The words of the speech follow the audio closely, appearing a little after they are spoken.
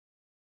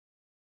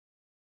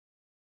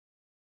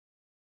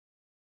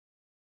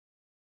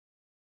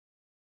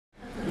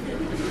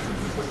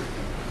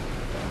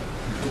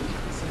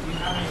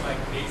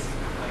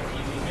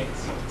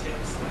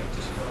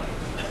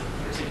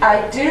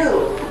I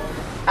do.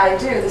 I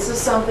do. This is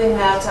something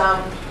that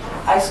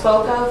I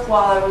spoke of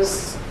while I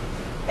was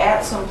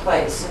at some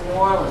place in New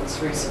Orleans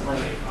recently.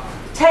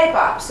 Tape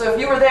op. So if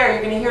you were there,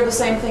 you're going to hear the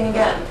same thing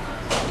again.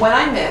 When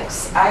I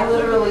mix, I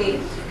literally,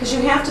 because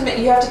you have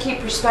to keep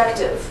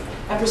perspective,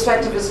 and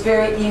perspective is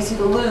very easy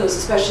to lose,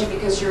 especially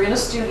because you're in a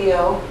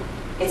studio.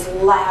 It's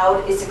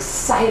loud. It's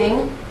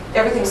exciting.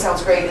 Everything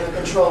sounds great in the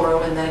control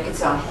room, and then it can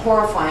sound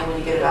horrifying when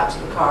you get it out to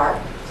the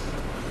car.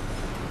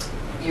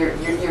 You're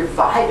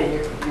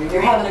vibing,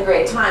 you're having a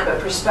great time,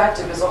 but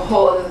perspective is a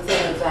whole other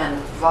thing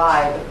than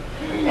vibe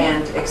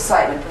and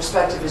excitement.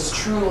 Perspective is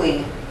truly,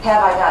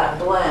 have I got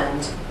a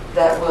blend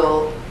that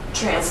will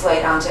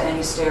translate onto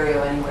any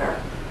stereo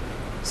anywhere.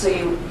 So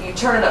you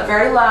turn it up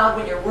very loud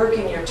when you're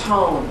working your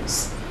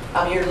tones.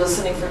 You're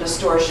listening for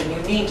distortion.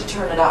 You need to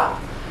turn it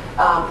up.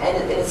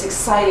 And it's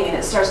exciting, and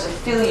it starts to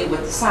fill you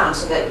with the sound,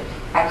 so that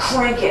I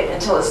crank it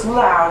until it's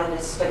loud, and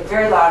it's like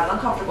very loud and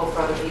uncomfortable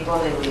for other people,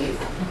 and they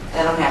leave,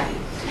 and I'm happy.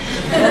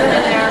 And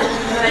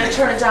then I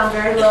turn it down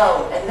very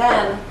low, and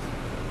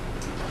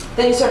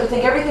then you start to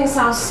think, everything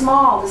sounds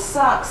small, this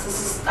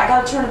sucks, I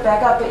gotta turn it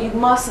back up, but you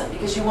mustn't,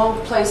 because you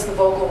won't place the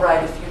vocal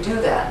right if you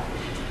do that.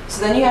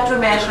 So then you have to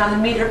imagine on the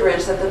meter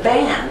bridge that the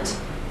band,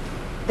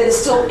 that is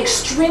still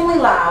extremely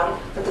loud,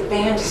 but the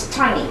band is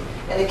tiny,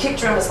 and the kick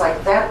drum is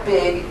like that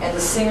big, and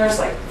the singer's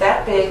like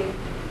that big.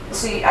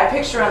 See, I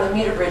picture on the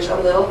meter bridge a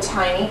little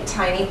tiny,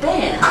 tiny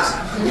band.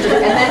 And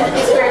then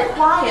it's very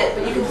quiet,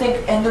 but you can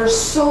think, and they're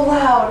so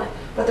loud,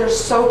 but they're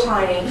so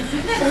tiny. And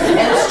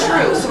it's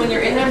true. So when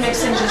you're in there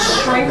mixing,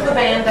 just shrink the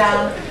band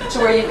down to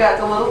where you've got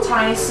the little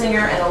tiny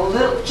singer and a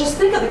little, just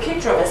think of the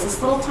kick drum as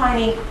this little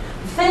tiny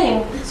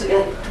thing. So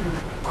you're like,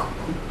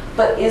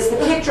 but is the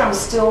kick drum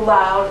still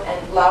loud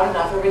and loud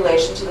enough in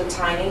relation to the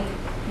tiny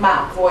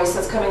mouth voice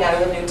that's coming out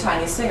of the new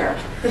tiny singer?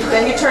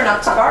 Then you turn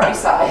up to Barbie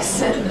size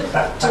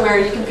to where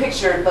you can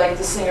picture like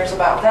the singer's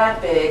about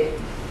that big,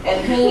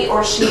 and he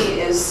or she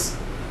is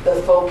the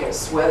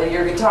focus. Whether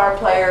you're guitar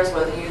players,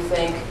 whether you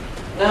think,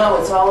 no,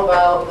 it's all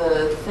about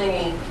the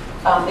thingy,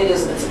 it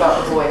isn't. It's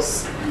about the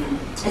voice.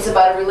 It's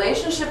about a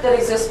relationship that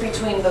exists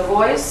between the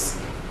voice,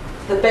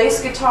 the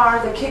bass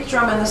guitar, the kick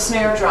drum, and the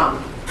snare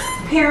drum.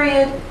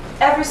 Period.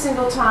 Every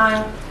single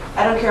time.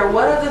 I don't care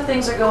what other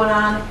things are going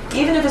on.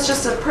 Even if it's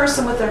just a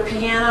person with their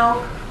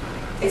piano,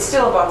 it's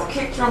still about the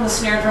kick drum, the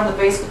snare drum, the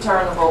bass guitar,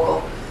 and the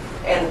vocal,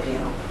 and the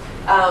piano.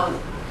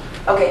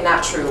 Okay,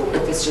 not true.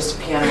 If it's just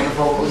a piano and a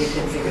vocal, you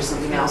can figure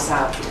something else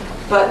out.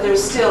 But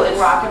there's still, in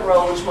rock and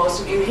roll, which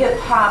most of you,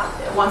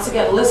 hip-hop, once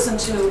again, listen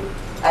to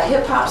a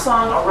hip-hop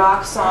song, a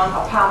rock song,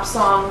 a pop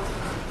song.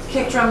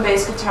 Kick drum,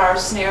 bass guitar,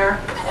 snare,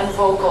 and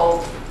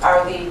vocal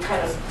are the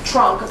kind of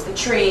trunk of the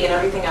tree, and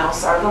everything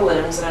else are the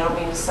limbs, and I don't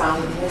mean to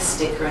sound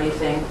mystic or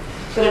anything,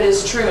 but it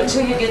is true.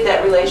 Until you get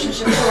that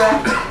relationship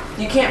correct,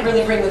 you can't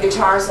really bring the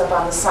guitars up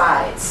on the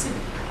sides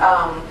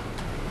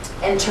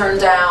and turn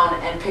down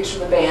and picture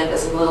the band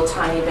as a little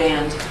tiny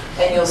band,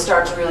 and you'll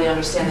start to really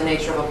understand the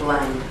nature of a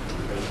blend.